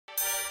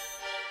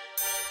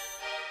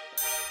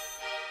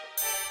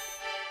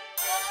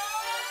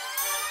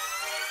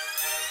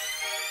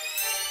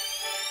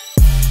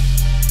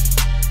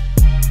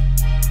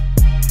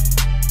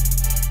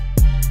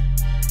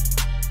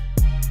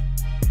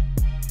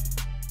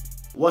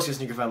What's good,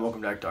 sneaker fan?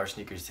 Welcome back to our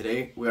sneakers.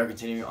 Today we are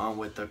continuing on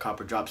with the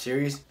Copper Drop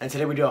series, and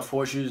today we do have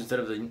 4 shoes instead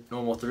of the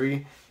normal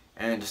 3.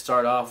 And to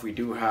start off, we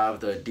do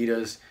have the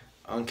Adidas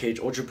Uncaged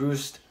Ultra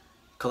Boost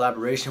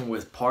collaboration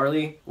with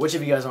Parley, which,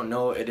 if you guys don't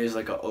know, it is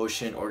like an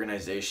ocean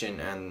organization,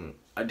 and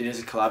Adidas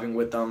is collabing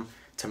with them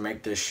to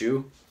make this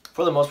shoe.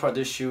 For the most part,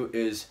 this shoe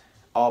is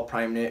all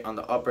prime knit on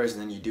the uppers,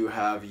 and then you do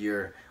have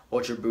your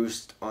Ultra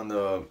Boost on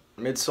the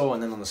midsole,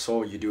 and then on the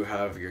sole you do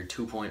have your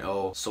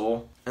 2.0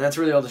 sole, and that's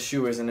really all the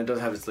shoe is. And it does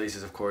have its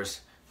laces, of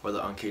course, for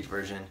the uncaged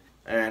version,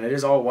 and it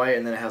is all white,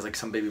 and then it has like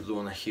some baby blue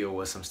on the heel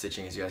with some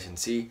stitching, as you guys can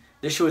see.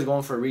 This shoe is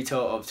going for a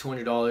retail of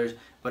 $200,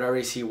 but I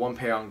already see one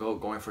pair on Go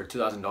going for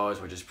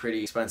 $2,000, which is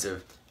pretty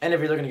expensive. And if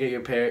you're looking to get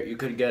your pair, you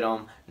could get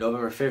them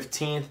November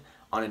 15th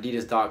on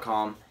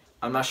adidas.com.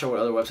 I'm not sure what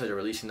other websites are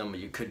releasing them, but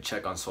you could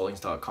check on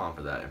solinks.com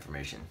for that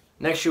information.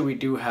 Next shoe we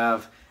do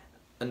have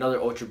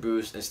another Ultra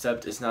Boost,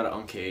 except it's not an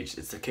uncaged,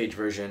 it's the cage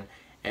version,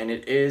 and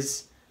it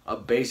is a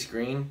base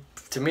green.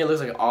 To me it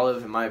looks like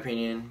olive in my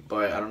opinion,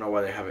 but I don't know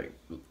why they have it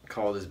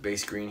called as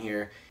base green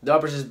here. The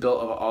uppers is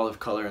built of an olive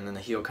color, and then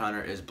the heel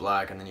counter is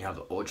black, and then you have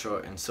the Ultra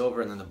in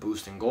silver, and then the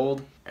Boost in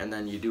gold, and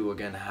then you do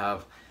again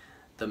have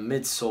the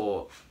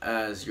midsole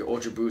as your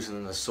Ultra Boost, and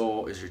then the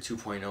sole is your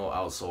 2.0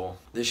 outsole.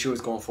 This shoe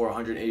is going for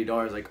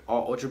 $180 like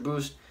all Ultra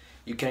Boost.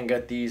 You can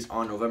get these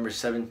on November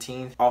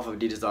 17th off of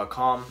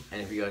adidas.com,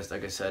 and if you guys,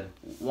 like I said,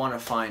 want to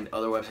find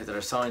other websites that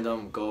are selling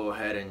them, go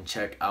ahead and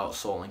check out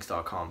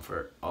solinks.com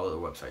for all other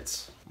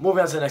websites.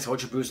 Moving on to the next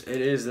Ultra Boost,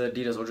 it is the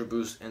Adidas Ultra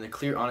Boost in the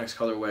clear onyx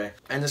colorway,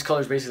 and this color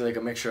is basically like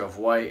a mixture of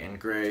white and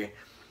gray,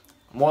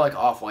 more like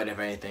off-white if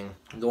anything.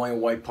 The only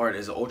white part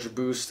is the Ultra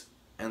Boost,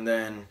 and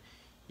then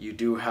you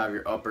do have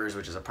your uppers,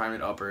 which is a prime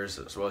knit uppers,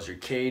 as well as your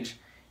cage.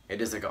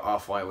 It is like an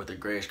off-white with a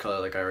grayish color,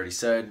 like I already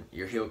said.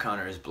 Your heel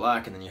counter is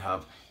black, and then you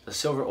have the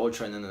silver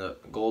Ultra, and then the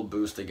gold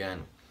Boost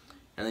again,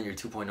 and then your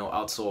 2.0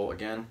 outsole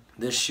again.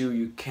 This shoe,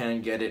 you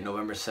can get it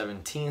November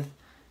 17th,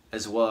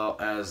 as well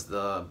as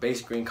the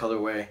base green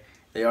colorway.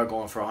 They are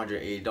going for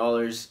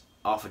 $180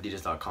 off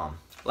adidas.com.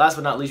 Last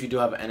but not least, we do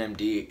have an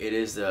NMD. It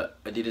is the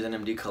Adidas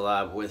NMD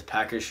collab with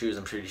Packers shoes.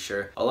 I'm pretty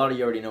sure a lot of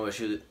you already know what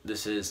shoe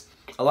this is.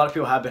 A lot of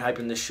people have been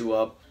hyping this shoe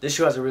up. This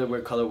shoe has a really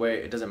weird colorway.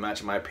 It doesn't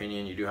match in my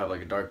opinion. You do have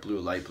like a dark blue,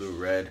 light blue,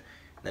 red,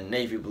 then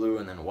navy blue,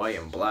 and then white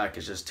and black.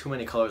 It's just too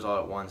many colors all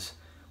at once.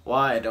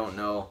 Why, I don't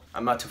know.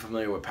 I'm not too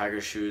familiar with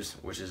Packers shoes,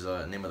 which is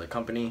the name of the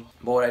company.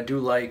 But what I do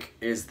like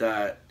is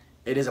that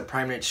it is a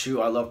prime knit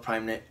shoe. I love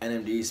prime knit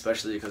NMD,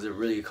 especially because they're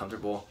really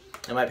comfortable.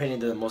 In my opinion,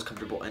 they're the most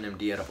comfortable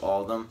NMD out of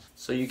all of them.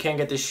 So you can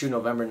get this shoe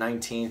November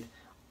 19th,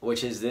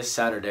 which is this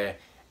Saturday,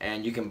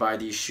 and you can buy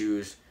these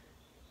shoes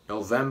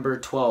November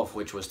 12th,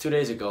 which was 2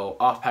 days ago,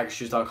 off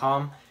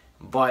packershoes.com.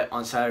 But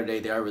on Saturday,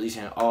 they are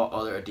releasing at all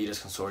other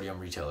Adidas Consortium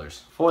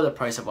retailers for the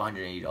price of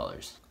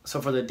 $180.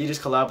 So for the Adidas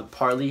collab with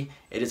Parley,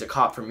 it is a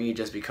cop for me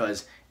just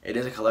because it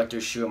is a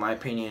collector's shoe in my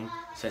opinion,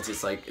 since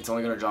it's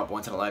only going to drop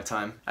once in a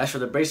lifetime. As for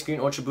the base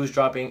green Ultra Boost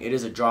dropping, it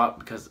is a drop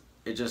because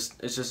it's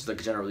just like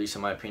a general release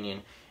in my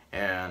opinion.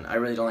 And I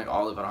really don't like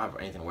olive. I don't have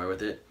anything to wear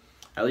with it.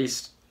 At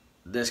least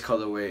this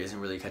colorway isn't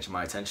really catching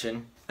my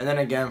attention. And then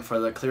again, for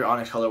the clear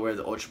onyx colorway of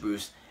the Ultra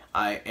Boost,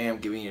 I am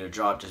giving it a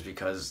drop just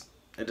because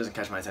it doesn't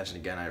catch my attention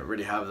again. I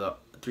already have the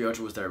 3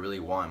 Ultra Boosts that I really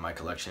want in my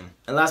collection.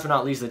 And last but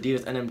not least, the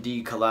Adidas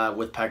NMD collab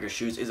with Packers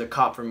shoes is a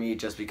cop for me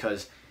just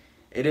because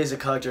it is a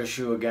collector's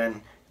shoe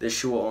again. This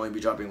shoe will only be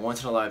dropping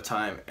once in a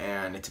lifetime,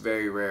 and it's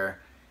very rare.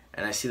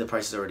 And I see the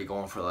prices already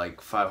going for like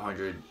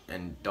 $500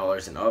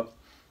 and up.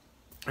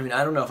 I mean,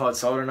 I don't know if I would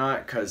sell it or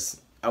not, because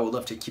I would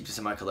love to keep this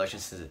in my collection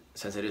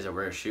since it is a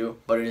rare shoe,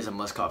 but it is a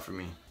must cop for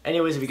me.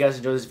 Anyways, if you guys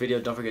enjoyed this video,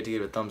 don't forget to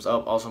give it a thumbs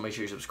up. Also, make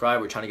sure you subscribe.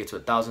 We're trying to get to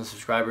 1,000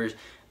 subscribers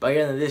by the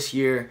end of this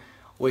year,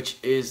 which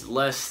is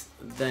less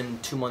than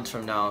 2 months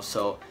from now.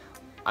 So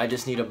I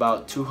just need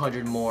about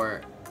 200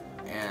 more,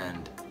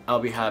 and I'll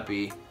be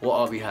happy. We'll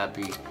all be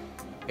happy.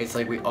 It's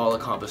like we all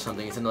accomplished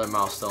something. It's another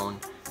milestone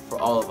for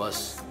all of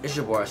us. It's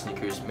your boy, Our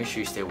Sneakers. Make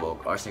sure you stay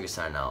woke. Our Sneakers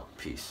signing out.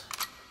 Peace.